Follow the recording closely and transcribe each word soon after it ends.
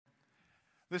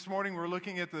This morning we're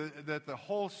looking at the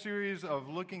whole series of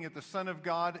looking at the Son of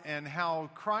God and how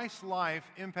Christ's life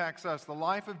impacts us, the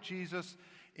life of Jesus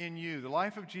in you, the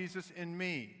life of Jesus in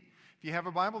me. If you have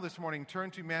a Bible this morning,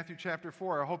 turn to Matthew chapter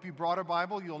 4. I hope you brought a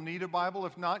Bible. You'll need a Bible.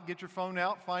 If not, get your phone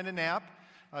out, find an app,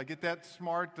 get that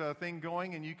smart thing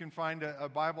going, and you can find a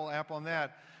Bible app on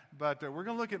that. But we're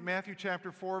going to look at Matthew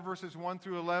chapter 4, verses 1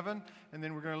 through 11, and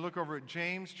then we're going to look over at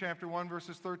James chapter 1,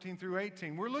 verses 13 through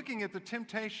 18. We're looking at the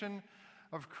temptation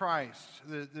of Christ,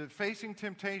 the facing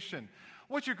temptation.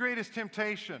 What's your greatest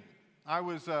temptation? I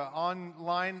was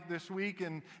online this week,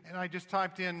 and I just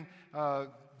typed in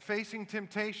facing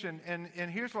temptation, and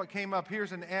here's what came up.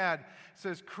 Here's an ad. It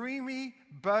says, creamy,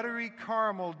 buttery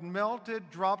caramel melted,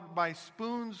 dropped by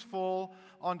spoons full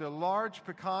onto large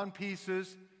pecan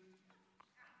pieces,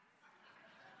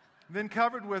 then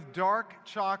covered with dark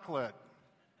chocolate.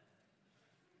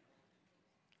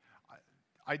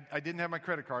 I didn't have my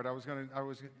credit card.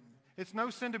 It's no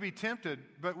sin to be tempted,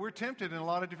 but we're tempted in a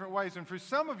lot of different ways. And for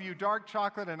some of you, dark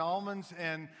chocolate and almonds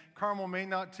and caramel may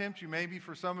not tempt you. Maybe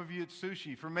for some of you, it's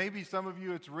sushi. For maybe some of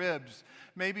you, it's ribs.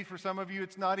 Maybe for some of you,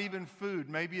 it's not even food.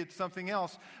 Maybe it's something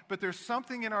else. But there's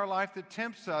something in our life that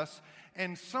tempts us.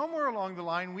 And somewhere along the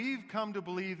line, we've come to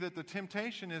believe that the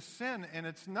temptation is sin, and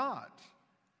it's not.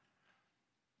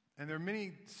 And there are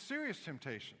many serious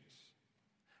temptations.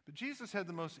 But Jesus had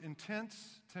the most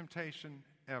intense temptation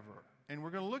ever. And we're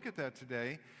going to look at that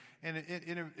today. And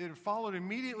it followed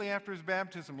immediately after his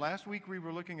baptism. Last week we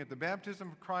were looking at the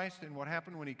baptism of Christ and what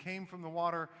happened when he came from the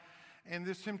water. And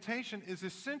this temptation is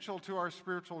essential to our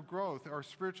spiritual growth, our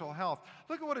spiritual health.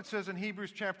 Look at what it says in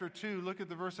Hebrews chapter 2. Look at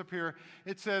the verse up here.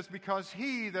 It says, because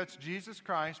he, that's Jesus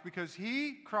Christ, because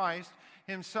he, Christ,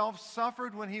 himself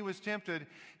suffered when he was tempted,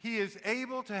 he is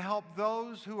able to help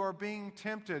those who are being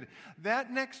tempted.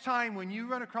 That next time when you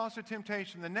run across a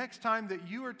temptation, the next time that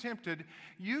you are tempted,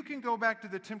 you can go back to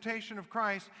the temptation of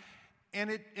Christ,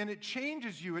 and it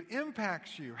changes you, it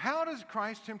impacts you. How does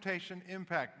Christ's temptation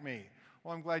impact me?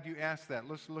 Well, I'm glad you asked that.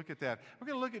 Let's look at that. We're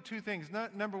going to look at two things.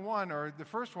 Number one, or the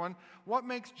first one, what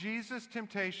makes Jesus'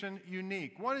 temptation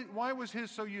unique? Why was his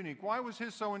so unique? Why was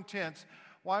his so intense?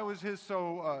 Why was his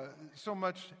so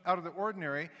much out of the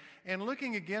ordinary? And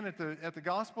looking again at the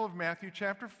Gospel of Matthew,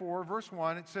 chapter 4, verse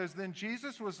 1, it says, then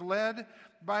Jesus was led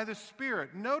by the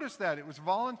Spirit. Notice that. It was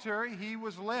voluntary. He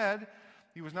was led.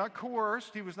 He was not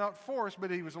coerced. He was not forced,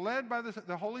 but he was led by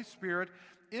the Holy Spirit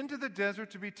into the desert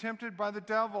to be tempted by the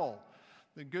devil.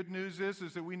 The good news is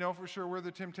that we know for sure where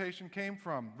the temptation came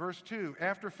from. Verse 2,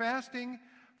 after fasting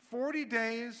 40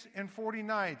 days and 40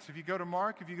 nights. If you go to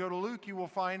Mark, if you go to Luke, you will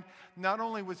find not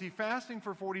only was he fasting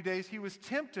for 40 days, he was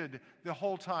tempted the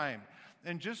whole time.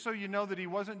 And just so you know that he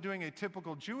wasn't doing a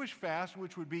typical Jewish fast,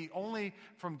 which would be only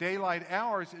from daylight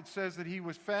hours, it says that he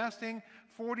was fasting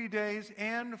 40 days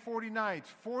and 40 nights,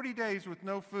 40 days with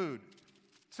no food.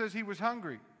 It says he was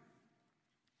hungry.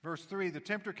 Verse 3, the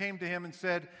tempter came to him and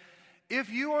said, if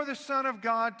you are the Son of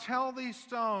God, tell these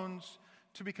stones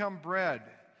to become bread.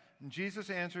 And Jesus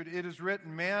answered, it is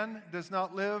written, man does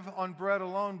not live on bread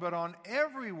alone, but on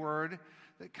every word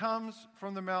that comes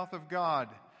from the mouth of God.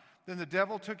 Then the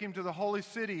devil took him to the holy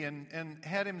city and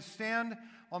had him stand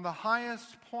on the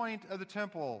highest point of the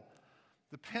temple,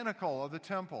 the pinnacle of the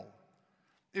temple.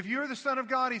 If you are the Son of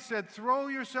God, he said, throw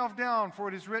yourself down, for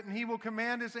it is written, he will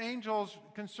command his angels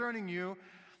concerning you,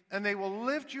 and they will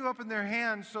lift you up in their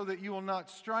hands so that you will not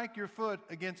strike your foot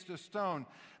against a stone.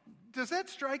 Does that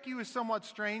strike you as somewhat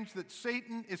strange that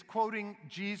Satan is quoting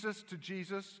Jesus to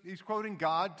Jesus? He's quoting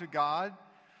God to God?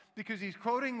 Because he's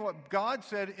quoting what God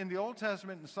said in the Old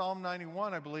Testament in Psalm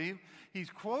 91, I believe. He's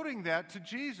quoting that to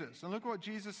Jesus. And look what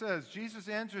Jesus says. Jesus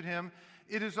answered him,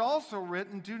 it is also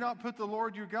written, do not put the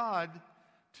Lord your God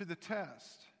to the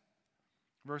test.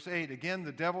 Verse 8, again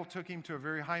the devil took him to a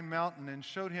very high mountain and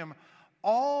showed him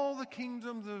all the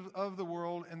kingdoms of the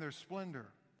world and their splendor.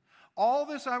 All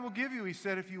this I will give you, he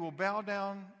said, if you will bow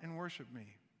down and worship me.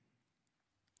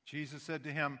 Jesus said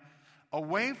to him,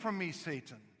 away from me,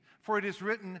 Satan, for it is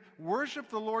written, worship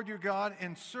the Lord your God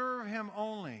and serve him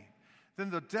only. Then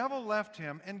the devil left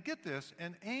him, and get this,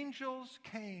 and angels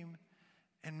came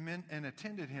and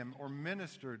attended him or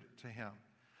ministered to him.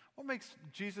 What makes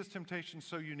Jesus' temptation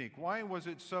so unique? Why was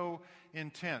it so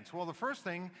intense? Well, the first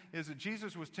thing is that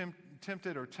Jesus was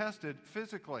tempted or tested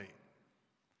physically.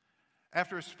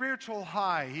 After a spiritual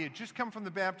high, he had just come from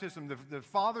the baptism. The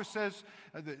Father says,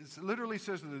 it literally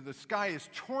says the sky is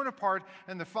torn apart,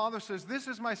 and the Father says, this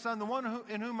is my Son, the one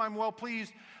in whom I'm well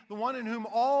pleased, the one in whom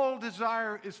all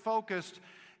desire is focused.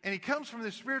 And he comes from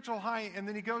this spiritual high, and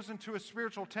then he goes into a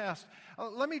spiritual test.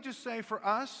 Let me just say, for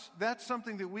us, that's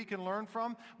something that we can learn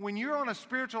from. When you're on a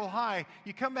spiritual high,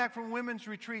 you come back from women's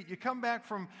retreat, you come back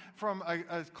from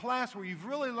a class where you've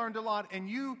really learned a lot, and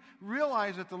you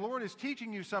realize that the Lord is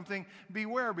teaching you something,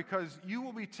 beware, because you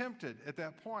will be tempted at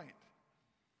that point.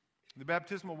 The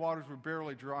baptismal waters were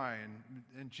barely dry,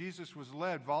 and Jesus was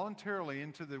led voluntarily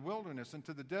into the wilderness,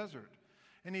 into the desert.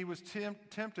 And he was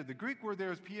tempted. The Greek word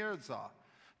there is pierza.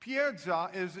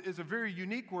 Pierza is a very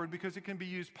unique word because it can be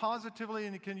used positively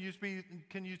and it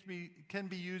can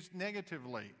be used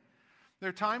negatively. There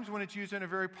are times when it's used in a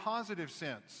very positive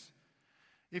sense.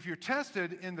 If you're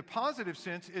tested in the positive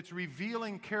sense, it's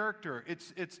revealing character.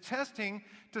 It's testing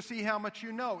to see how much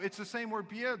you know. It's the same word,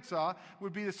 pierza,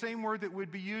 would be the same word that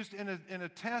would be used in a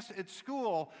test at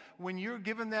school when you're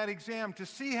given that exam to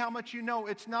see how much you know.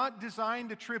 It's not designed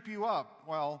to trip you up.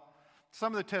 Well,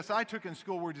 some of the tests I took in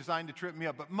school were designed to trip me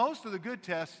up, but most of the good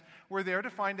tests were there to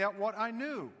find out what I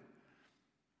knew.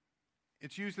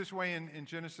 It's used this way in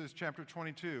Genesis chapter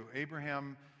 22.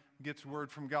 Abraham gets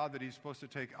word from God that he's supposed to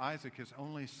take Isaac, his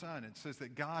only son. It says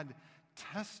that God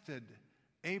tested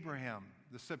Abraham.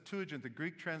 The Septuagint, the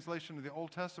Greek translation of the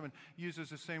Old Testament,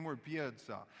 uses the same word,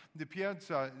 pierza. The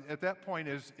pierza at that point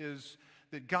is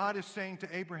that God is saying to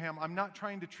Abraham, I'm not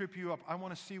trying to trip you up. I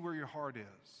want to see where your heart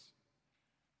is.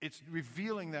 It's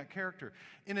revealing that character.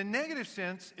 In a negative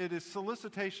sense, it is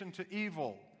solicitation to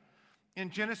evil. In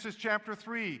Genesis chapter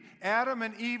 3, Adam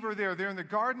and Eve are there. They're in the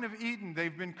Garden of Eden.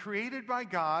 They've been created by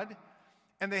God,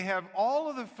 and they have all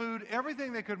of the food,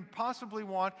 everything they could possibly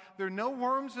want. There are no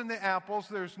worms in the apples.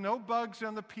 There's no bugs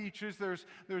on the peaches. There's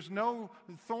no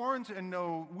thorns and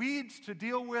no weeds to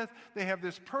deal with. They have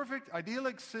this perfect,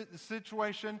 idyllic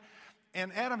situation.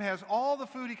 And Adam has all the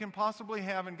food he can possibly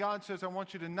have, and God says, I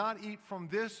want you to not eat from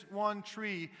this one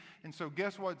tree. And so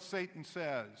guess what Satan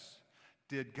says?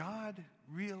 Did God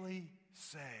really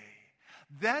say?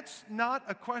 That's not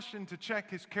a question to check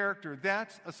his character.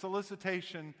 That's a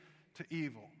solicitation to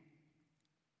evil.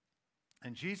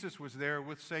 And Jesus was there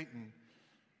with Satan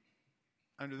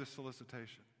under this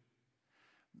solicitation.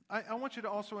 I want you to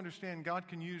also understand God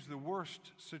can use the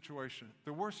worst situation,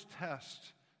 the worst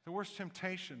test, the worst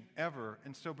temptation ever,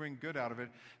 and still bring good out of it.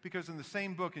 Because in the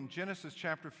same book, in Genesis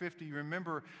chapter 50, you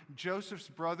remember Joseph's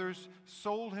brothers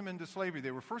sold him into slavery.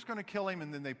 They were first going to kill him,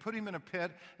 and then they put him in a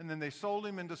pit, and then they sold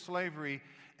him into slavery.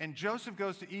 And Joseph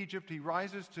goes to Egypt. He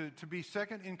rises to be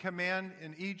second in command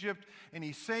in Egypt, and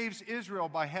he saves Israel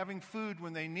by having food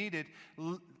when they need it.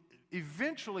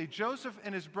 Eventually, Joseph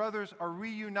and his brothers are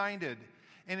reunited.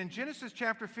 And in Genesis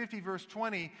chapter 50, verse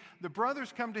 20, the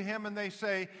brothers come to him and they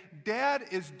say, Dad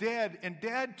is dead, and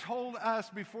Dad told us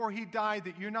before he died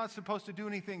that you're not supposed to do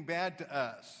anything bad to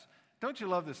us. Don't you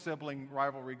love the sibling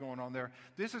rivalry going on there?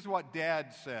 This is what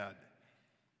Dad said.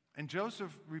 And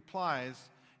Joseph replies,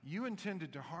 you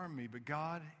intended to harm me, but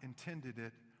God intended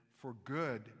it for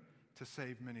good to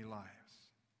save many lives.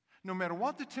 No matter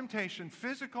what the temptation,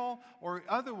 physical or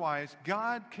otherwise,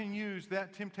 God can use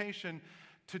that temptation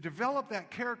to develop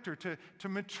that character, to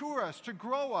mature us, to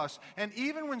grow us. And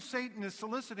even when Satan is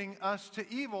soliciting us to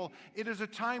evil, it is a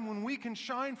time when we can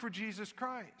shine for Jesus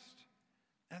Christ.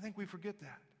 And I think we forget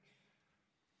that.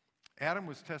 Adam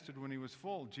was tested when he was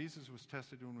full. Jesus was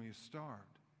tested when he was starved.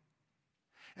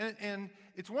 And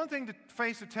it's one thing to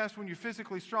face a test when you're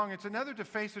physically strong. It's another to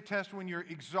face a test when you're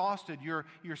exhausted, you're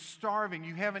starving,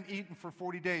 you haven't eaten for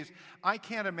 40 days. I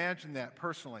can't imagine that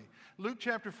personally. Luke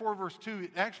chapter 4, verse 2,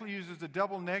 it actually uses a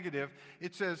double negative.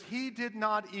 It says, he did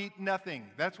not eat nothing.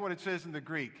 That's what it says in the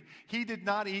Greek. He did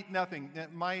not eat nothing.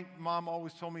 My mom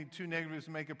always told me two negatives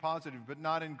make a positive, but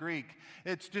not in Greek.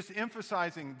 It's just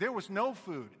emphasizing there was no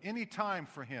food any time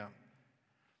for him.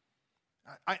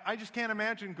 I just can't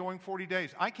imagine going 40 days.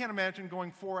 I can't imagine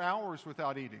going 4 hours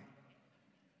without eating.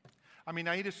 I mean,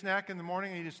 I eat a snack in the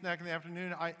morning, I eat a snack in the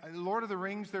afternoon. Lord of the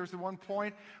Rings, there's the one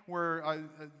point where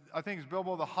I think it's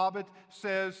Bilbo the Hobbit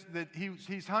says that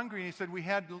he's hungry. And he said, we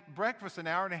had breakfast an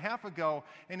hour and a half ago.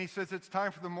 And he says, it's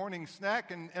time for the morning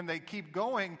snack. And they keep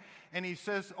going. And he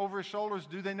says over his shoulders,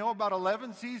 do they know about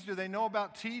 11 C's? Do they know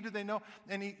about tea? Do they know?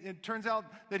 And it turns out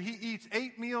that he eats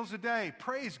 8 meals a day.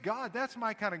 Praise God, that's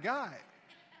my kind of guy.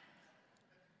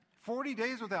 40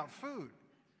 days without food.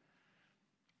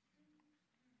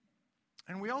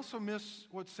 And we also miss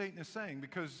what Satan is saying,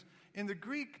 because in the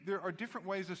Greek, there are different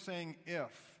ways of saying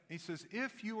if. He says,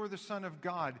 if you are the Son of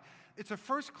God. It's a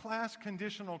first-class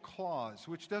conditional clause,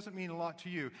 which doesn't mean a lot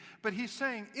to you. But he's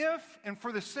saying, if, and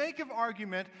for the sake of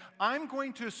argument, I'm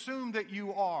going to assume that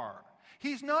you are.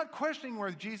 He's not questioning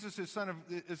whether Jesus is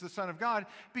the Son of God,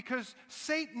 because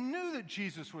Satan knew that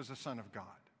Jesus was the Son of God.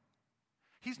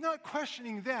 He's not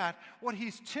questioning that. What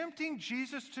he's tempting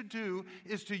Jesus to do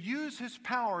is to use his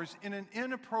powers in an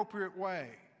inappropriate way.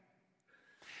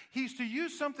 He's to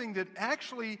use something that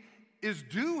actually is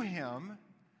due him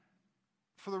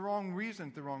for the wrong reason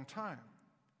at the wrong time.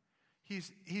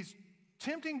 He's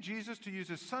tempting Jesus to use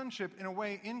his sonship in a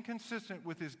way inconsistent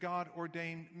with his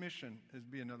God-ordained mission,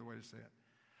 would be another way to say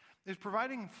it. Is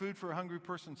providing food for a hungry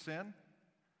person sin?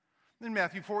 In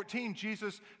Matthew 14,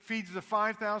 Jesus feeds the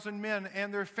 5,000 men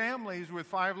and their families with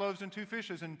 5 loaves and 2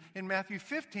 fishes. And in Matthew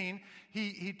 15,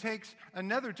 he takes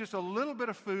another, just a little bit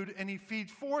of food, and he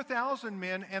feeds 4,000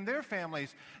 men and their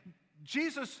families.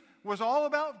 Jesus was all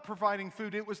about providing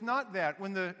food. It was not that.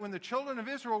 When the children of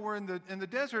Israel were in the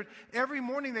desert, every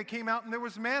morning they came out and there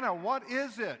was manna. What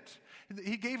is it?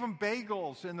 He gave them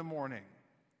bagels in the morning.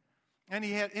 And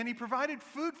he provided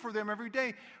food for them every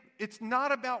day. It's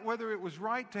not about whether it was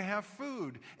right to have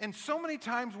food. And so many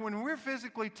times when we're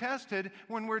physically tested,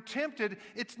 when we're tempted,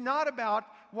 it's not about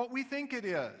what we think it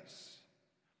is.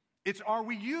 It's, are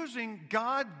we using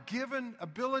God-given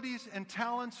abilities and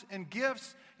talents and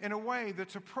gifts in a way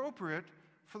that's appropriate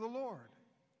for the Lord?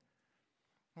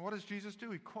 And what does Jesus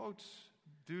do? He quotes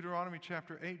Deuteronomy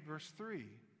chapter 8, verse 3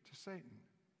 to Satan.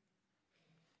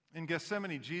 In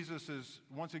Gethsemane, Jesus is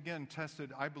once again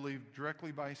tested, I believe,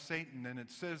 directly by Satan, and it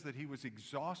says that he was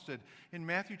exhausted. In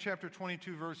Matthew chapter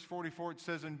 22, verse 44, it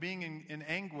says, and being in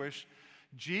anguish,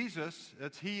 Jesus,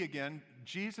 that's he again,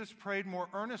 Jesus prayed more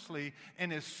earnestly,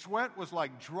 and his sweat was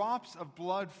like drops of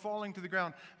blood falling to the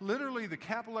ground. Literally, the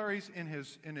capillaries in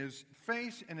his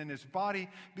face and in his body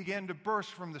began to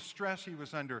burst from the stress he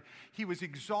was under. He was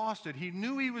exhausted. He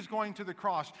knew he was going to the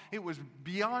cross. It was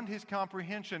beyond his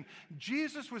comprehension.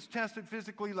 Jesus was tested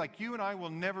physically like you and I will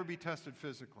never be tested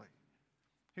physically.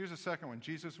 Here's a second one.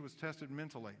 Jesus was tested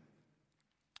mentally.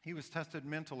 He was tested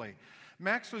mentally.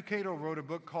 Max Lucado wrote a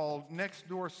book called Next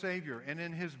Door Savior, and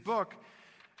in his book,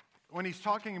 when he's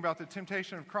talking about the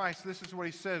temptation of Christ, this is what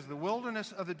he says: the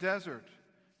wilderness of the desert,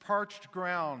 parched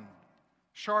ground,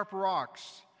 sharp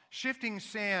rocks, shifting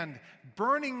sand,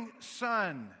 burning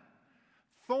sun,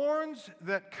 thorns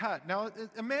that cut. Now,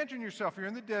 imagine yourself, you're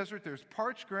in the desert, there's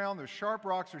parched ground, there's sharp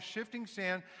rocks, there's shifting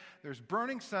sand, there's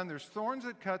burning sun, there's thorns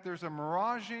that cut, there's a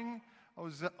miraging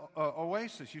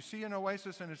oasis. You see an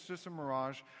oasis and it's just a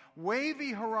mirage.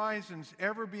 Wavy horizons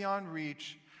ever beyond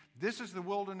reach. This is the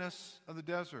wilderness of the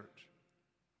desert.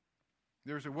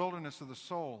 There's a wilderness of the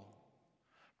soul.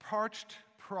 Parched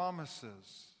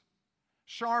promises.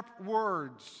 Sharp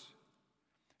words.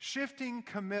 Shifting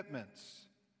commitments.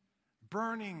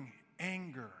 Burning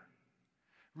anger.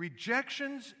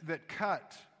 Rejections that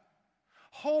cut.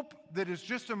 Hope that is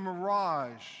just a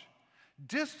mirage.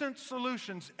 Distant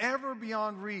solutions ever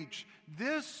beyond reach.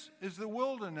 This is the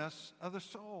wilderness of the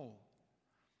soul.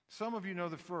 Some of you know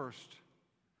the first.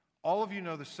 All of you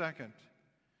know the second.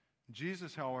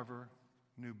 Jesus, however,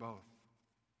 knew both.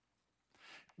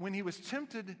 When he was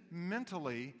tempted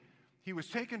mentally, he was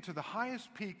taken to the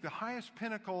highest peak, the highest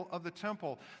pinnacle of the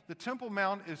temple. The Temple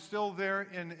Mount is still there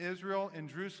in Israel, in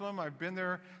Jerusalem. I've been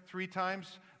there 3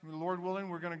 times. Lord willing,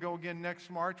 we're going to go again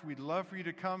next March. We'd love for you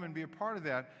to come and be a part of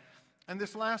that. And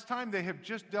this last time, they have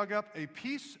just dug up a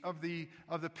piece of the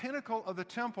pinnacle of the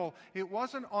temple. It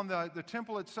wasn't on the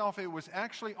temple itself. It was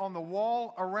actually on the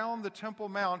wall around the Temple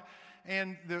Mount.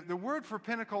 And the word for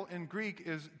pinnacle in Greek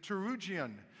is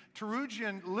terugion.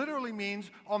 Terugion literally means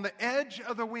on the edge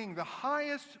of the wing, the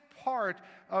highest part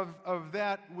of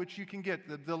that which you can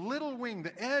get. The little wing,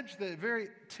 the edge, the very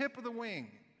tip of the wing.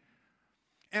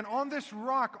 And on this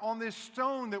rock, on this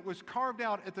stone that was carved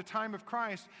out at the time of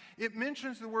Christ, it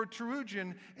mentions the word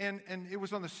terugion, and it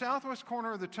was on the southwest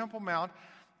corner of the Temple Mount,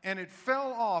 and it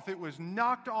fell off. It was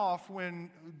knocked off when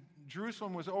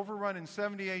Jerusalem was overrun in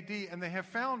 70 AD, and they have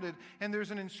found it, and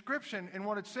there's an inscription, and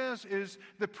what it says is,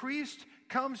 the priest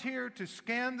comes here to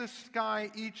scan the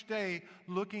sky each day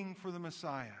looking for the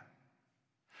Messiah.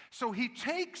 So he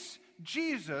takes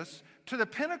Jesus to the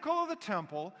pinnacle of the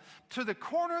temple, to the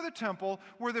corner of the temple,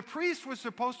 where the priest was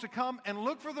supposed to come and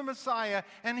look for the Messiah,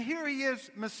 and here he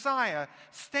is, Messiah,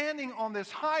 standing on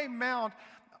this high mount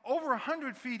over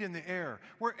 100 feet in the air,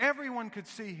 where everyone could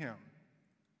see him.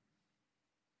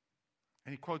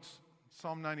 And he quotes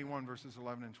Psalm 91, verses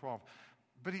 11 and 12.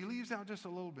 But he leaves out just a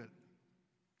little bit,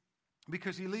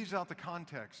 because he leaves out the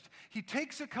context. He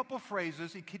takes a couple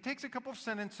phrases, he takes a couple of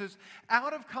sentences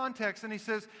out of context, and he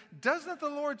says, doesn't the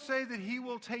Lord say that he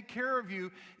will take care of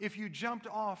you if you jumped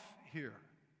off here?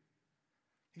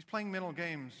 He's playing mental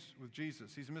games with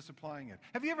Jesus. He's misapplying it.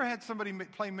 Have you ever had somebody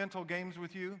play mental games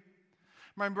with you?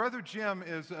 My brother Jim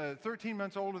is 13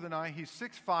 months older than I. He's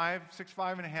 6'5",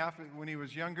 6'5 and a half when he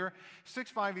was younger.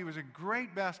 6'5", he was a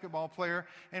great basketball player.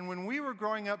 And when we were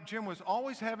growing up, Jim was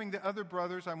always having the other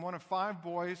brothers. I'm one of 5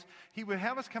 boys. He would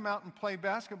have us come out and play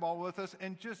basketball with us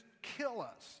and just kill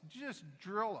us, just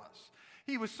drill us.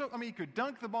 He was he could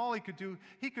dunk the ball. He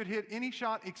could hit any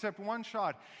shot except one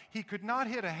shot. He could not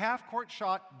hit a half-court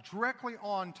shot directly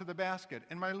on to the basket.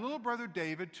 And my little brother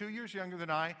David, 2 years younger than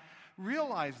I,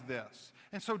 realized this.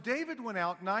 And so David went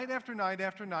out night after night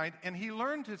after night, and he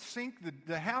learned to sink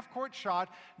the half-court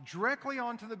shot directly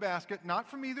onto the basket, not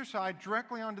from either side,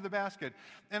 directly onto the basket.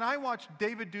 And I watched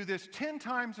David do this 10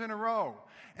 times in a row.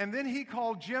 And then he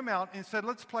called Jim out and said,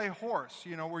 let's play horse,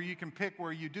 where you can pick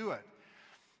where you do it.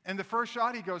 And the first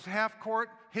shot, he goes half court,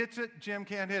 hits it, Jim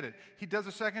can't hit it. He does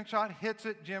a second shot, hits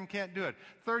it, Jim can't do it.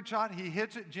 Third shot, he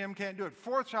hits it, Jim can't do it.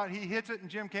 Fourth shot, he hits it, and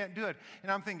Jim can't do it.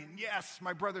 And I'm thinking, yes,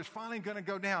 my brother's finally going to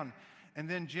go down. And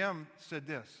then Jim said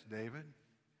this, David,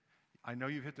 I know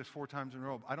you've hit this 4 times in a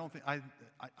row.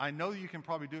 I know you can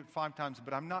probably do it 5 times,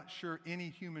 but I'm not sure any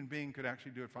human being could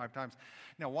actually do it 5 times.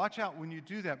 Now, watch out when you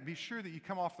do that. Be sure that you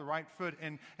come off the right foot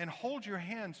and hold your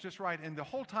hands just right. And the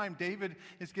whole time David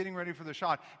is getting ready for the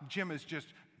shot, Jim is just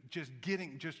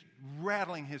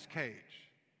rattling his cage.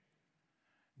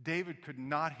 David could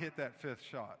not hit that 5th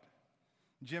shot.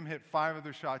 Jim hit 5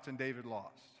 other shots, and David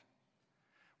lost.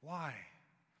 Why?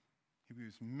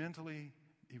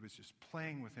 He was just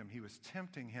playing with him. He was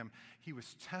tempting him. He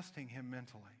was testing him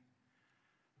mentally.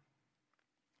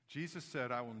 Jesus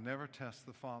said, I will never test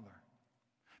the Father.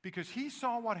 Because he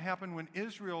saw what happened when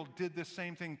Israel did this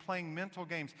same thing, playing mental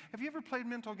games. Have you ever played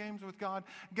mental games with God?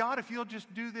 God, if you'll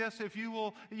just do this, if you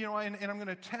will, and I'm going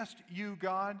to test you,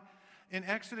 God. In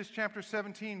Exodus chapter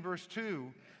 17, verse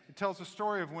 2, it tells a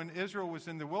story of when Israel was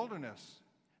in the wilderness.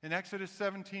 In Exodus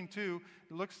 17:2, it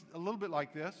looks a little bit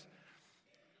like this.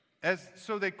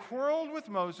 So they quarreled with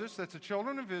Moses, that's the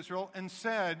children of Israel, and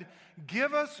said,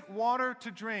 give us water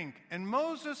to drink. And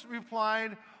Moses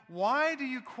replied, why do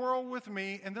you quarrel with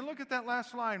me? And then look at that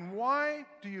last line. Why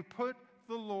do you put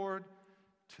the Lord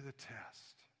to the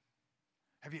test?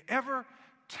 Have you ever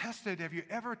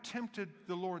tempted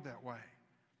the Lord that way?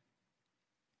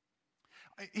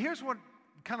 Here's what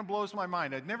kind of blows my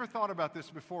mind. I'd never thought about this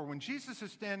before. When Jesus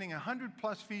is standing 100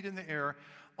 plus feet in the air,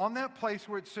 on that place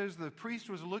where it says the priest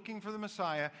was looking for the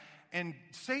Messiah, and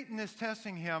Satan is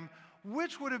testing him,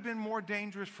 which would have been more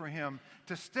dangerous for him,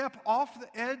 to step off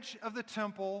the edge of the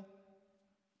temple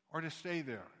or to stay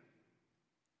there?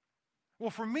 Well,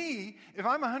 for me, if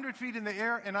I'm 100 feet in the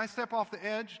air and I step off the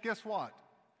edge, guess what?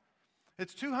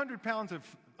 It's 200 pounds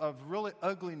of really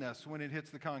ugliness when it hits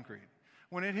the concrete.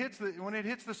 When it hits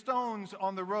the stones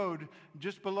on the road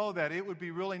just below that, it would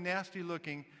be really nasty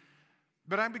looking.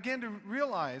 But I began to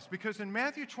realize, because in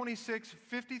Matthew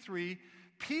 26:53,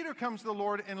 Peter comes to the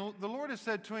Lord, and the Lord has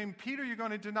said to him, Peter, you're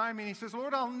going to deny me. And he says,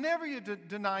 Lord, I'll never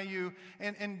deny you.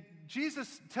 And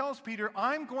Jesus tells Peter,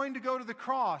 I'm going to go to the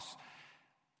cross.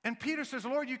 And Peter says,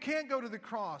 Lord, you can't go to the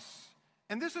cross.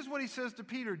 And this is what he says to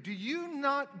Peter, do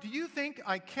you think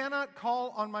I cannot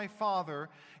call on my Father,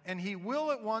 and he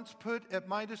will at once put at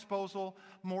my disposal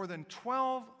more than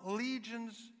 12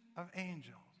 legions of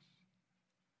angels?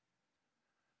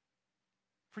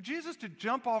 For Jesus to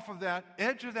jump off of that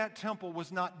edge of that temple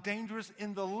was not dangerous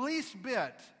in the least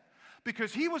bit,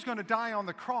 because he was going to die on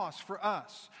the cross for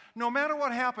us. No matter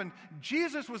what happened,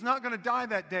 Jesus was not going to die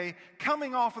that day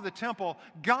coming off of the temple.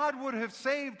 God would have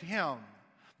saved him.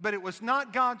 But it was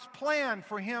not God's plan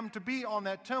for him to be on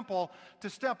that temple, to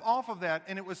step off of that.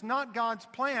 And it was not God's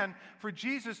plan for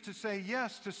Jesus to say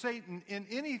yes to Satan in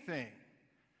anything.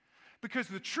 Because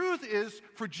the truth is,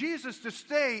 for Jesus to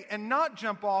stay and not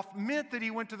jump off meant that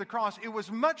he went to the cross. It was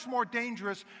much more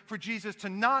dangerous for Jesus to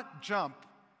not jump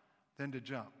than to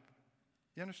jump.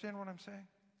 You understand what I'm saying?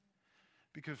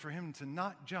 Because for him to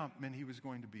not jump meant he was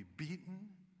going to be beaten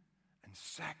and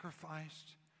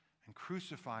sacrificed and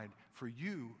crucified for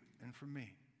you and for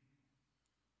me.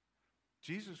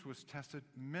 Jesus was tested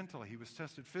mentally. He was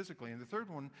tested physically. And the third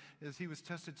one is he was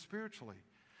tested spiritually.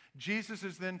 Jesus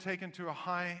is then taken to a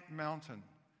high mountain.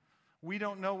 We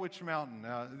don't know which mountain.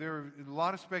 There are a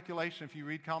lot of speculation. If you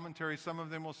read commentaries, some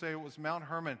of them will say it was Mount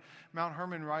Hermon. Mount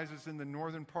Hermon rises in the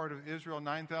northern part of Israel,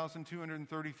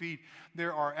 9,230 feet.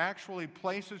 There are actually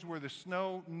places where the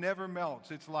snow never melts.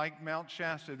 It's like Mount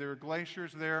Shasta. There are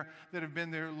glaciers there that have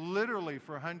been there literally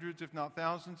for hundreds, if not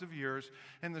thousands of years,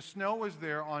 and the snow is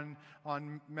there on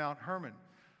Mount Hermon.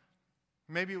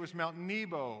 Maybe it was Mount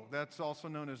Nebo, that's also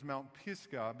known as Mount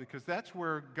Pisgah, because that's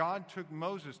where God took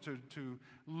Moses to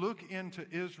look into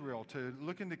Israel, to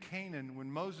look into Canaan when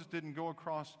Moses didn't go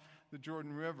across the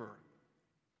Jordan River.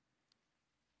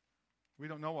 We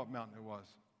don't know what mountain it was.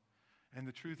 And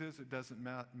the truth is, it doesn't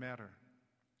matter.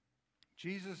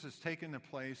 Jesus has taken the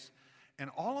place, and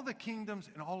all of the kingdoms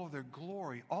and all of their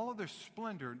glory, all of their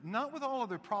splendor, not with all of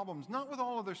their problems, not with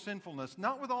all of their sinfulness,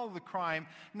 not with all of the crime,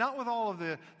 not with all of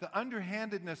the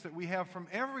underhandedness that we have from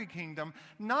every kingdom,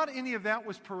 not any of that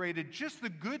was paraded. Just the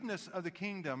goodness of the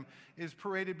kingdom is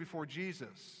paraded before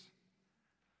Jesus.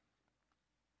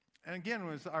 And again,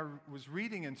 as I was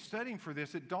reading and studying for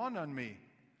this, it dawned on me,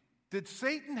 did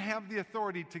Satan have the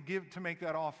authority to make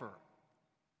that offer?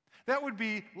 That would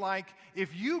be like,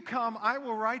 if you come, I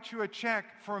will write you a check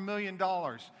for $1 million.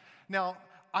 Now,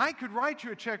 I could write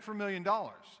you a check for $1 million.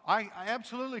 I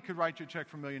absolutely could write you a check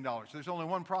for $1 million. There's only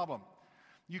one problem.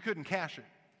 You couldn't cash it.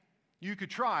 You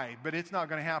could try, but it's not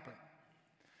going to happen.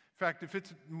 In fact, if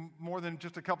it's more than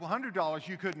just a couple $100,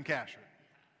 you couldn't cash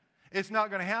it. It's not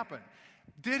going to happen.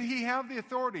 Did he have the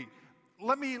authority?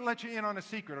 Let me let you in on a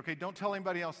secret, okay? Don't tell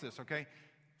anybody else this, okay?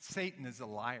 Satan is a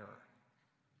liar.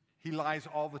 He lies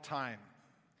all the time.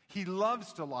 He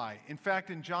loves to lie. In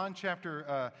fact, in John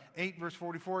chapter 8, verse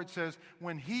 44, it says,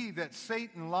 when that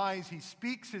Satan lies, he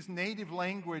speaks his native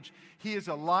language. He is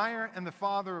a liar and the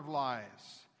father of lies.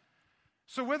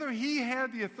 So whether he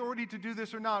had the authority to do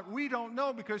this or not, we don't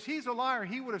know, because he's a liar.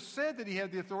 He would have said that he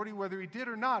had the authority whether he did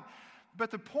or not. But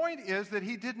the point is that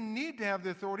he didn't need to have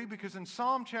the authority, because in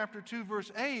Psalm chapter 2, verse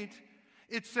 8,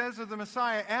 it says of the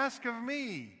Messiah, ask of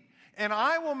me, and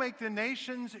I will make the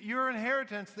nations your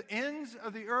inheritance, the ends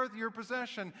of the earth your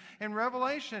possession. In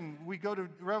Revelation, we go to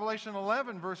Revelation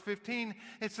 11, verse 15,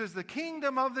 it says, the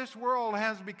kingdom of this world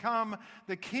has become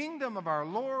the kingdom of our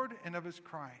Lord and of his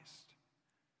Christ.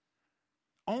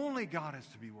 Only God is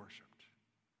to be worshipped.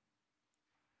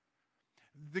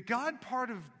 The God part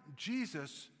of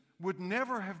Jesus would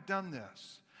never have done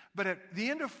this. But at the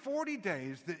end of 40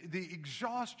 days, the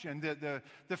exhaustion,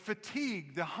 the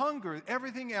fatigue, the hunger,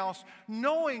 everything else,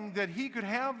 knowing that he could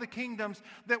have the kingdoms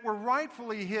that were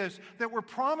rightfully his, that were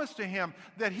promised to him,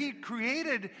 that he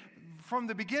created from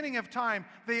the beginning of time,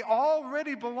 they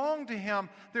already belonged to him.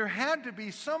 There had to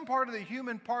be some part of the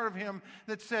human part of him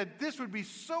that said, this would be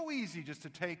so easy just to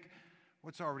take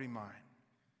what's already mine.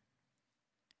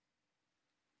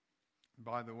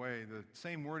 By the way, the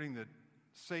same wording that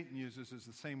Satan uses is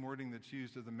the same wording that's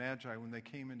used of the Magi when they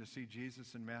came in to see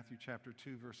Jesus in Matthew chapter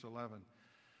 2, verse 11. It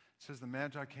says the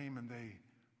Magi came and they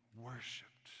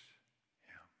worshiped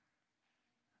him.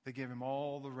 They gave him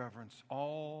all the reverence,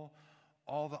 all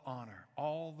the honor,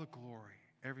 all the glory,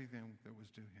 everything that was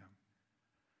due him.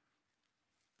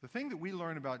 The thing that we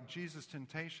learn about Jesus'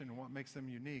 temptation and what makes them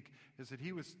unique is that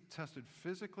he was tested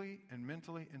physically and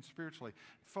mentally and spiritually.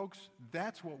 Folks,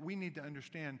 that's what we need to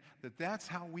understand, that's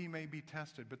how we may be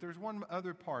tested. But there's one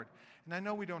other part, and I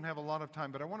know we don't have a lot of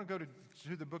time, but I want to go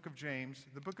to the book of James,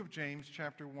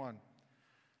 chapter 1.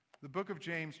 The book of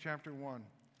James, chapter 1.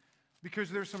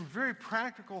 Because there's some very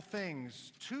practical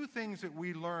things, two things that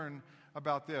we learn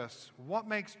about this. What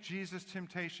makes Jesus'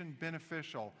 temptation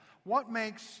beneficial? What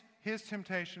makes his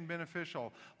temptation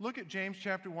beneficial? Look at James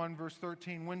chapter 1, verse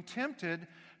 13. When tempted,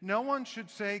 no one should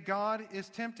say, God is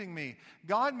tempting me.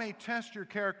 God may test your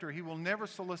character. He will never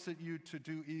solicit you to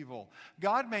do evil.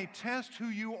 God may test who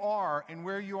you are and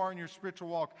where you are in your spiritual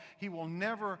walk. He will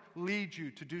never lead you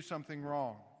to do something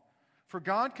wrong. For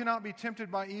God cannot be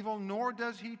tempted by evil, nor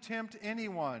does he tempt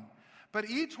anyone. But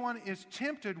each one is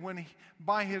tempted when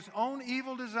by his own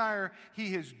evil desire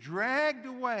he is dragged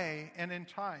away and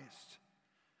enticed.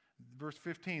 Verse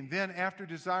 15, then after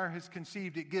desire has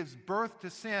conceived, it gives birth to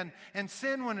sin, and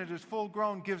sin, when it is full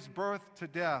grown, gives birth to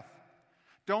death.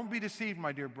 Don't be deceived,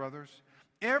 my dear brothers.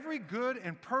 Every good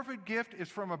and perfect gift is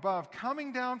from above,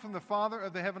 coming down from the Father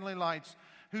of the heavenly lights,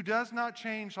 who does not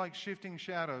change like shifting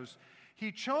shadows.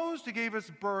 He chose to give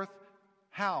us birth,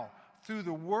 how? Through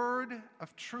the word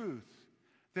of truth,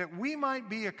 that we might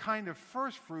be a kind of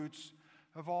first fruits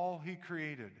of all he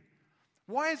created.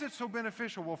 Why is it so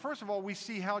beneficial? Well, first of all, we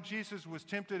see how Jesus was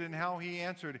tempted and how he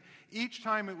answered. Each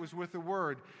time it was with the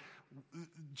word.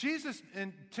 Jesus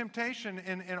in temptation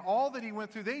and all that he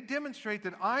went through, they demonstrate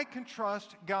that I can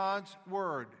trust God's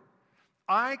word.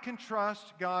 I can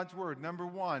trust God's word. Number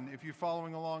one, if you're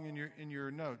following along in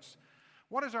your notes,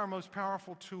 what is our most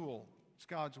powerful tool? It's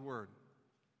God's word.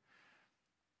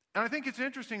 And I think it's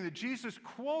interesting that Jesus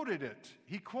quoted it.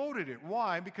 He quoted it.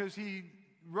 Why? Because he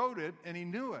wrote it and he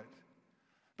knew it.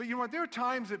 But you know what? There are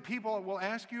times that people will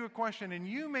ask you a question and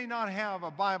you may not have a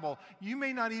Bible. You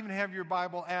may not even have your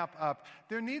Bible app up.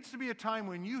 There needs to be a time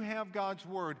when you have God's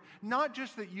word. Not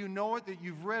just that you know it, that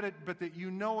you've read it, but that you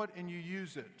know it and you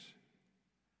use it.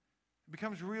 It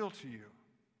becomes real to you.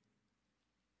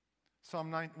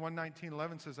 Psalm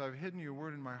 119:11 says, I've hidden your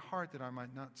word in my heart that I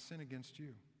might not sin against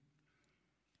you.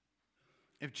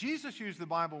 If Jesus used the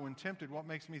Bible when tempted, what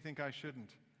makes me think I shouldn't?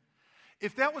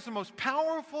 If that was the most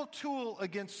powerful tool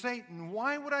against Satan,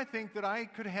 why would I think that I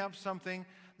could have something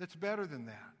that's better than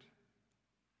that?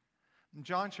 In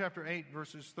John chapter 8,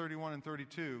 verses 31 and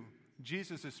 32,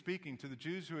 Jesus is speaking to the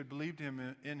Jews who had believed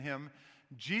in him.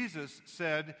 Jesus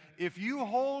said, if you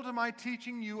hold to my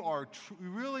teaching, you are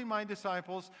really my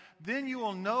disciples, then you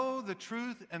will know the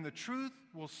truth, and the truth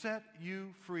will set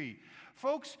you free.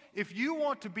 Folks, if you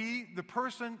want to be the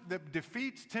person that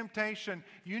defeats temptation,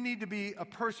 you need to be a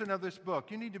person of this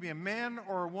book. You need to be a man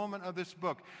or a woman of this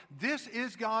book. This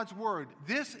is God's word.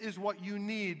 This is what you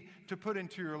need to put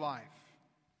into your life.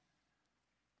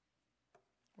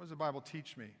 What does the Bible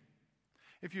teach me?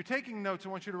 If you're taking notes, I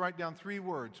want you to write down 3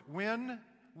 words: when,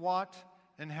 what,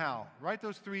 and how. Write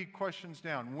those 3 questions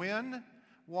down. When,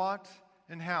 what,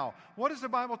 and how. What does the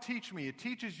Bible teach me? It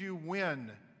teaches you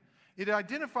when. It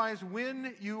identifies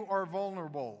when you are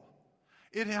vulnerable.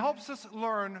 It helps us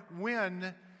learn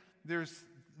when there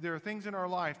are things in our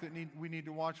life that we need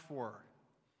to watch for.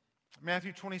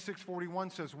 Matthew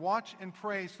 26:41 says, watch and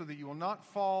pray so that you will not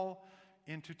fall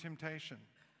into temptation.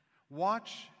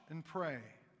 Watch and pray.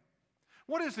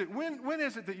 What is it? When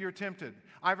is it that you're tempted?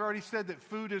 I've already said that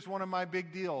food is one of my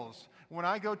big deals. When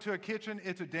I go to a kitchen,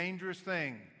 it's a dangerous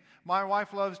thing. My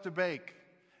wife loves to bake.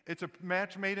 It's a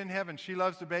match made in heaven. She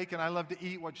loves to bake, and I love to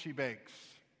eat what she bakes.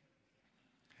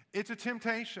 It's a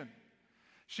temptation.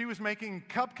 She was making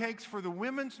cupcakes for the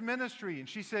women's ministry, and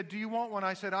she said, do you want one?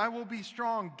 I said, I will be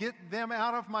strong. Get them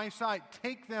out of my sight.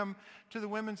 Take them to the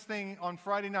women's thing on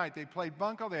Friday night. They played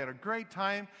bunco. They had a great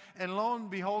time, and lo and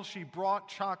behold, she brought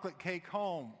chocolate cake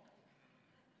home.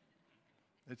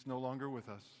 It's no longer with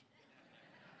us.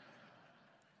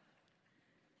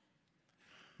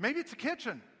 Maybe it's a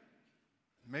kitchen.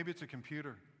 Maybe it's a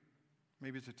computer.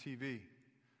 Maybe it's a TV.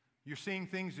 You're seeing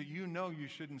things that you know you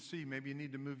shouldn't see. Maybe you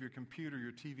need to move your computer,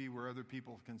 your TV, where other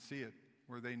people can see it,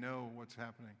 where they know what's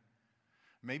happening.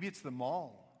 Maybe it's the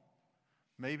mall.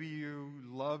 Maybe you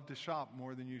love to shop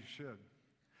more than you should.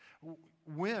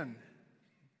 When?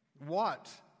 What?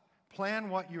 Plan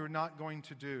what you're not going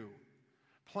to do.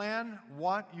 Plan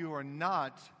what you are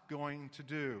not going to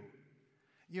do.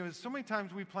 You know, so many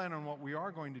times we plan on what we are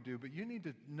going to do, but you need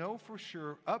to know for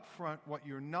sure up front what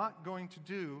you're not going to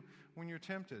do when you're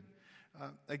tempted.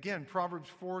 Again, Proverbs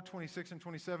 4:26 and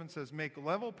 27 says, make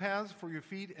level paths for your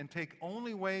feet and take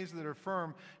only ways that are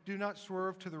firm. Do not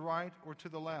swerve to the right or to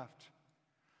the left.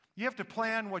 You have to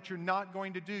plan what you're not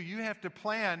going to do. You have to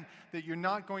plan that you're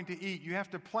not going to eat. You have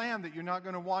to plan that you're not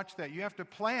going to watch that. You have to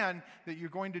plan that you're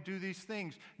going to do these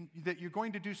things, that you're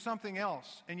going to do something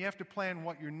else. And you have to plan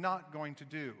what you're not going to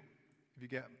do, if you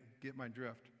get my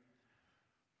drift.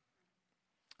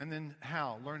 And then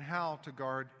how. Learn how to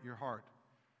guard your heart.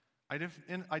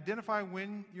 Identify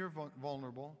when you're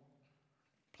vulnerable.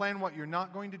 Plan what you're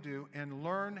not going to do, and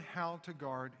learn how to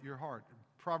guard your heart.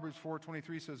 Proverbs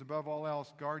 4:23 says, above all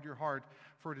else, guard your heart,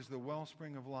 for it is the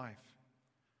wellspring of life.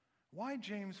 Why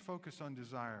James focus on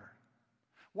desire?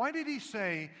 Why did he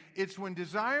say it's when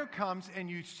desire comes and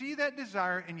you see that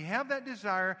desire and you have that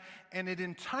desire and it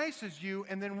entices you,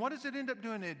 and then what does it end up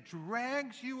doing? It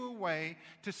drags you away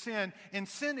to sin, and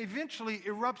sin eventually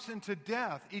erupts into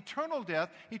death,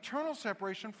 eternal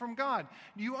separation from God.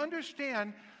 Do you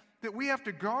understand that we have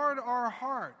to guard our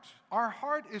heart? Our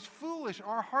heart is foolish.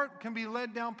 Our heart can be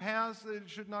led down paths that it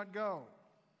should not go.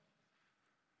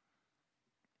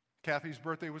 Kathy's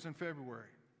birthday was in February.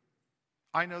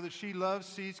 I know that she loves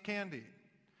See's candy.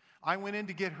 I went in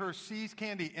to get her See's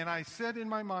candy, and I said in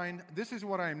my mind, this is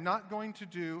what I am not going to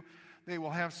do. They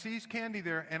will have See's candy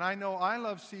there, and I know I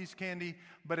love See's candy,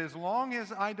 but as long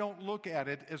as I don't look at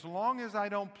it, as long as I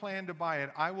don't plan to buy it,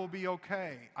 I will be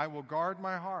okay. I will guard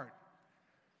my heart.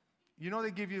 You know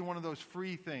they give you one of those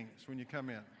free things when you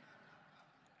come in.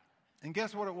 And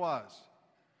guess what it was?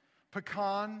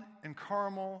 Pecan and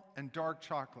caramel and dark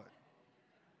chocolate.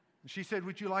 And she said,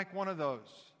 would you like one of those?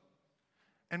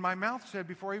 And my mouth said,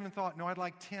 before I even thought, no, I'd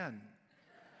like 10.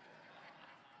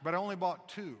 But I only bought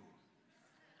 2.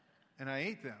 And I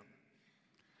ate them.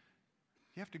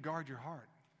 You have to guard your heart.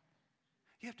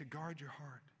 You have to guard your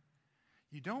heart.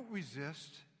 You don't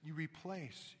resist, you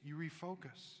replace, you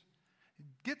refocus.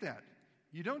 Get that.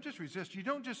 You don't just resist. You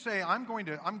don't just say, I'm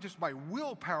just by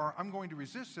willpower, I'm going to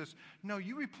resist this. No,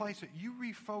 you replace it. You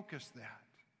refocus that.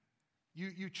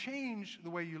 You change the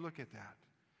way you look at that.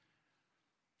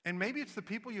 And maybe it's the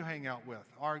people you hang out with.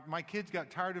 My kids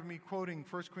got tired of me quoting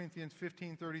 1 Corinthians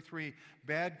 15:33,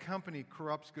 bad company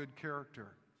corrupts good character.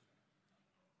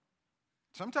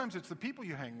 Sometimes it's the people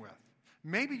you hang with.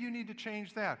 Maybe you need to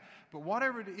change that. But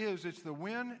whatever it is, it's the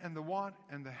when and the what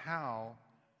and the how.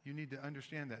 You need to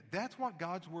understand that. That's what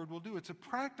God's Word will do. It's a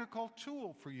practical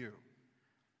tool for you.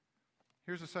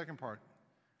 Here's the second part.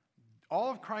 All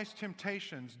of Christ's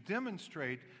temptations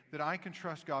demonstrate that I can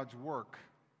trust God's work.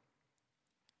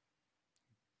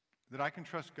 That I can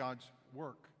trust God's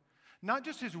work. Not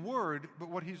just His Word, but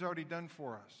what He's already done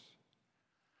for us.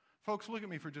 Folks, look at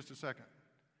me for just a second.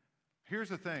 Here's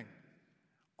the thing.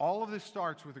 All of this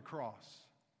starts with the cross.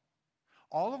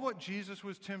 All of what Jesus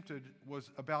was tempted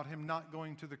was about Him not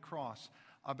going to the cross,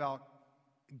 about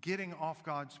getting off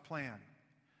God's plan.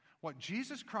 What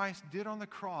Jesus Christ did on the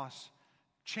cross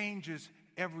changes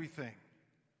everything.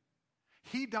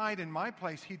 He died in my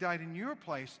place. He died in your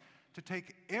place to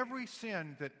take every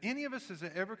sin that any of us has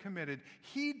ever committed.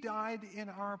 He died in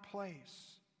our place.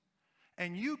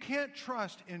 And you can't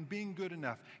trust in being good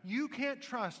enough. You can't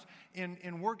trust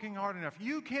in working hard enough.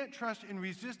 You can't trust in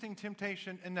resisting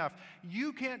temptation enough.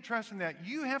 You can't trust in that.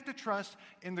 You have to trust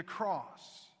in the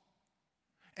cross.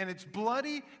 And it's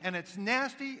bloody, and it's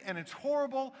nasty, and it's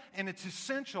horrible, and it's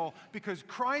essential because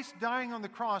Christ dying on the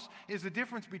cross is the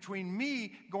difference between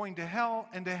me going to hell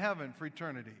and to heaven for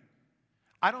eternity.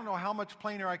 I don't know how much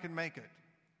plainer I can make it.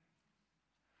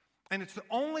 And it's the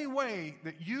only way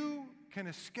that you can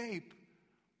escape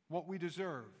what we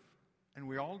deserve. And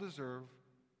we all deserve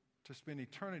to spend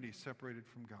eternity separated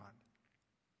from God.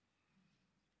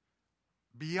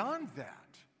 Beyond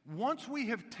that, once we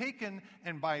have taken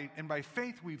and by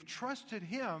faith we've trusted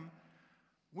Him,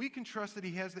 we can trust that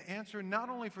He has the answer not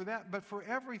only for that, but for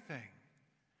everything.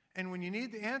 And when you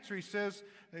need the answer, He says,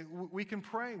 we can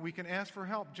pray, we can ask for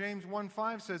help. James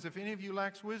 1:5 says, if any of you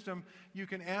lacks wisdom, you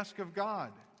can ask of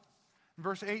God. In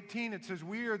verse 18, it says,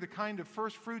 we are the kind of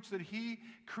first fruits that He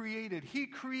created. He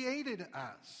created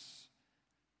us.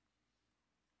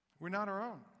 We're not our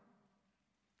own.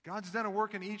 God's done a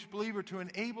work in each believer to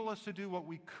enable us to do what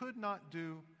we could not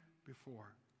do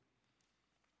before.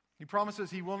 He promises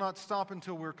He will not stop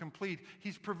until we're complete.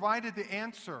 He's provided the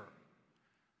answer.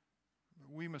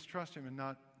 We must trust Him and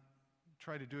not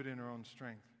try to do it in our own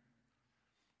strength.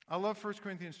 I love 1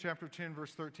 Corinthians chapter 10,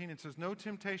 verse 13. It says, no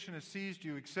temptation has seized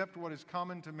you except what is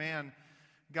common to man.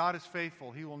 God is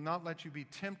faithful. He will not let you be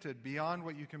tempted beyond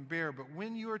what you can bear. But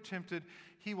when you are tempted,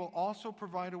 He will also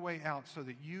provide a way out so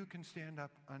that you can stand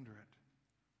up under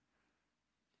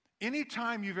it.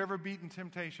 Anytime you've ever beaten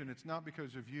temptation, it's not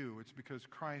because of you. It's because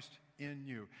Christ in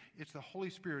you. It's the Holy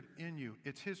Spirit in you.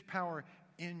 It's His power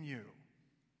in you.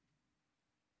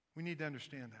 We need to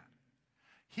understand that.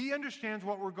 He understands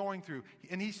what we're going through.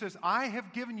 And He says, I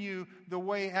have given you the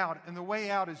way out. And the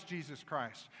way out is Jesus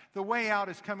Christ. The way out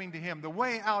is coming to Him. The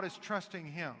way out is trusting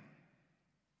Him.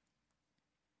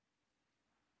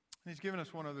 And He's given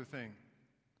us one other thing.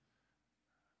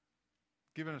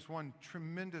 Given us one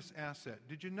tremendous asset.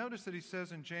 Did you notice that He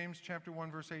says in James chapter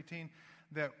 1, verse 18,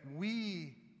 that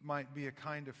we might be a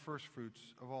kind of first fruits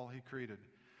of all He created?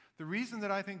 The reason that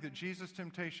I think that Jesus'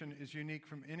 temptation is unique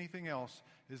from anything else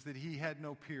is that He had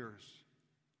no peers.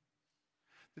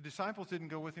 The disciples didn't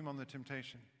go with Him on the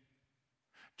temptation.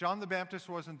 John the Baptist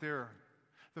wasn't there.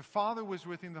 The Father was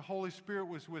with Him, the Holy Spirit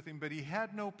was with Him, but He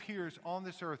had no peers on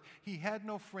this earth. He had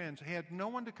no friends. He had no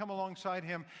one to come alongside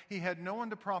Him. He had no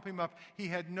one to prop Him up. He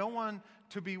had no one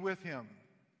to be with Him.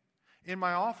 In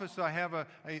my office, I have a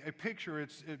picture.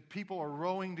 People are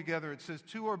rowing together. It says,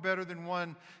 two are better than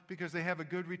one because they have a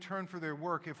good return for their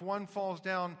work. If one falls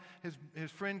down,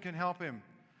 his friend can help him.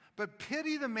 But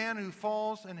pity the man who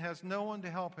falls and has no one to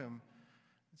help him.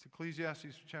 It's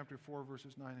Ecclesiastes chapter 4,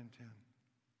 verses 9 and 10.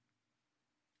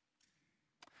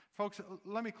 Folks,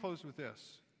 let me close with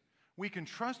this. We can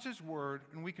trust His Word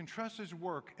and we can trust His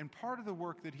work. And part of the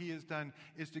work that He has done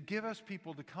is to give us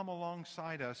people to come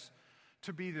alongside us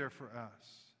to be there for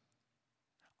us.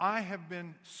 I have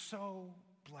been so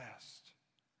blessed.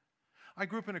 I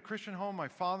grew up in a Christian home. My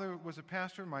father was a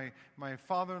pastor. My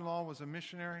father-in-law was a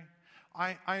missionary.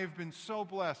 I have been so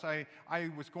blessed. I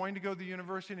was going to go to the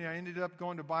university, and I ended up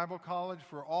going to Bible college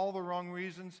for all the wrong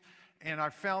reasons, and I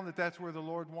found that that's where the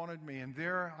Lord wanted me. And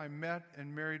there I met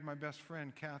and married my best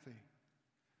friend, Kathy.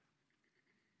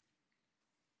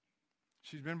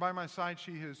 She's been by my side.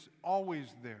 She is always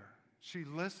there. She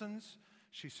listens.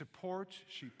 She supports,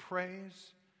 she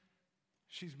prays.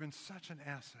 She's been such an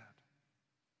asset.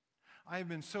 I have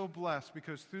been so blessed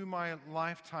because through my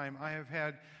lifetime, I have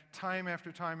had time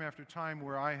after time after time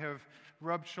where I have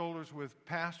rubbed shoulders with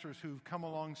pastors who've come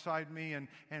alongside me and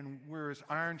we're as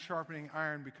iron sharpening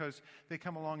iron because they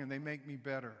come along and they make me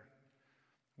better.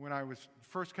 When I was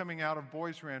first coming out of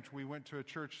Boys Ranch, we went to a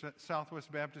church,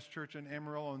 Southwest Baptist Church in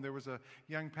Amarillo, and there was a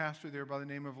young pastor there by the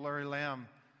name of Larry Lamb.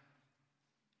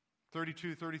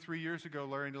 33 years ago,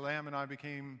 Larry Lamb and I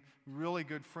became really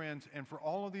good friends, and for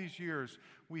all of these years,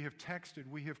 we have texted,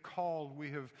 we have called,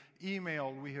 we have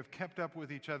emailed, we have kept up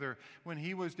with each other. When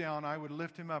he was down, I would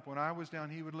lift him up. When I was down,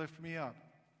 he would lift me up.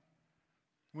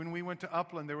 When we went to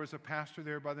Upland, there was a pastor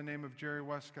there by the name of Jerry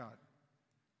Westcott.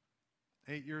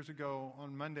 8 years ago,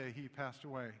 on Monday, he passed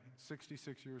away,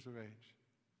 66 years of age.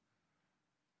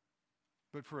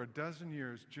 But for a dozen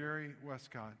years, Jerry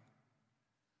Westcott,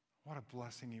 what a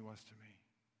blessing he was to me.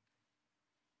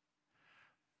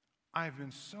 I've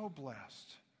been so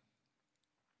blessed.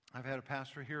 I've had a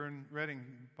pastor here in Redding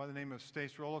by the name of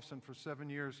Stace Rollefson for 7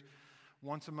 years.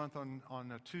 Once a month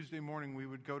on a Tuesday morning, we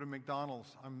would go to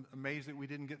McDonald's. I'm amazed that we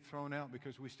didn't get thrown out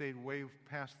because we stayed way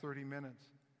past 30 minutes.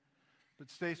 But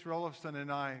Stace Rollefson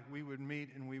and we would meet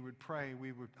and we would pray.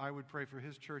 I would pray for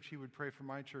his church. He would pray for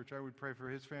my church. I would pray for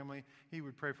his family. He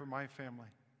would pray for my family.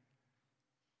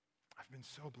 I've been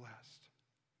so blessed.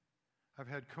 I've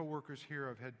had coworkers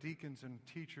here. I've had deacons and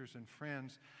teachers and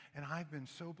friends, and I've been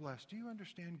so blessed. Do you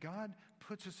understand? God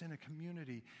puts us in a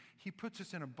community. He puts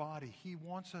us in a body. He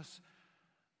wants us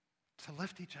to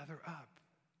lift each other up,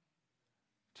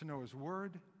 to know His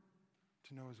Word,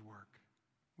 to know His work.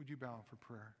 Would you bow for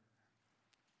prayer?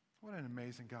 What an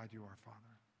amazing God you are, Father.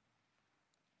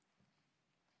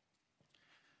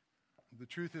 The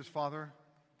truth is, Father,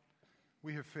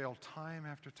 we have failed time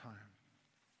after time.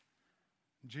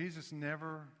 Jesus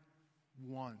never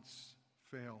once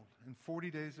failed in 40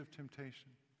 days of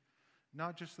temptation.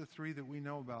 Not just the 3 that we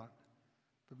know about,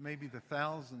 but maybe the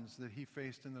thousands that He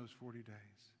faced in those 40 days.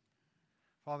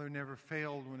 Father never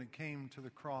failed when it came to the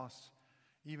cross,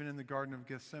 even in the Garden of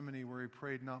Gethsemane where He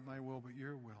prayed, "Not my will, but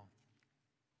your will."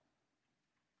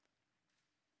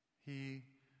 He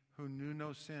who knew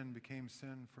no sin became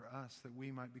sin for us, that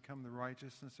we might become the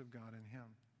righteousness of God in Him.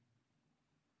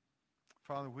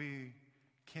 Father, we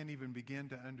can't even begin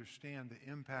to understand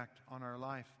the impact on our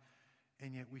life,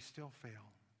 and yet we still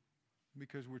fail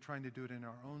because we're trying to do it in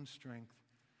our own strength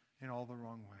in all the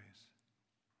wrong ways.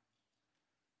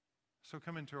 So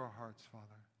come into our hearts,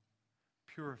 Father.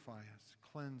 Purify us,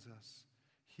 cleanse us,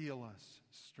 heal us,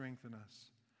 strengthen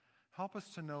us. Help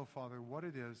us to know, Father, what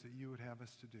it is that you would have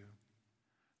us to do,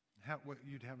 what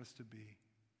you'd have us to be.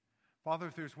 Father,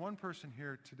 if there's one person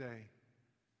here today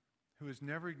who has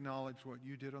never acknowledged what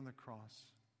you did on the cross,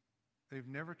 they've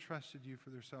never trusted you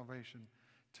for their salvation,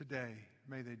 today,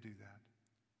 may they do that.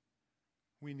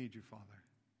 We need you, Father.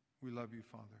 We love you,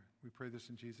 Father. We pray this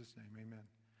in Jesus' name. Amen.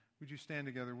 Would you stand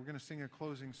together? We're going to sing a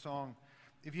closing song.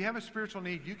 If you have a spiritual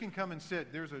need, you can come and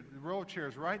sit. There's a row of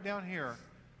chairs right down here.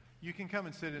 You can come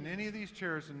and sit in any of these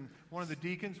chairs, and one of the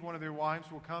deacons, one of their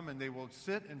wives will come, and they will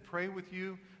sit and pray with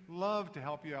you. Love to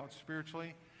help you out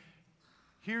spiritually.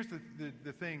 Here's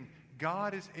the thing.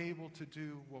 God is able to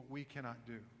do what we cannot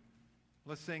do.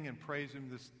 Let's sing and praise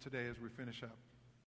Him today as we finish up.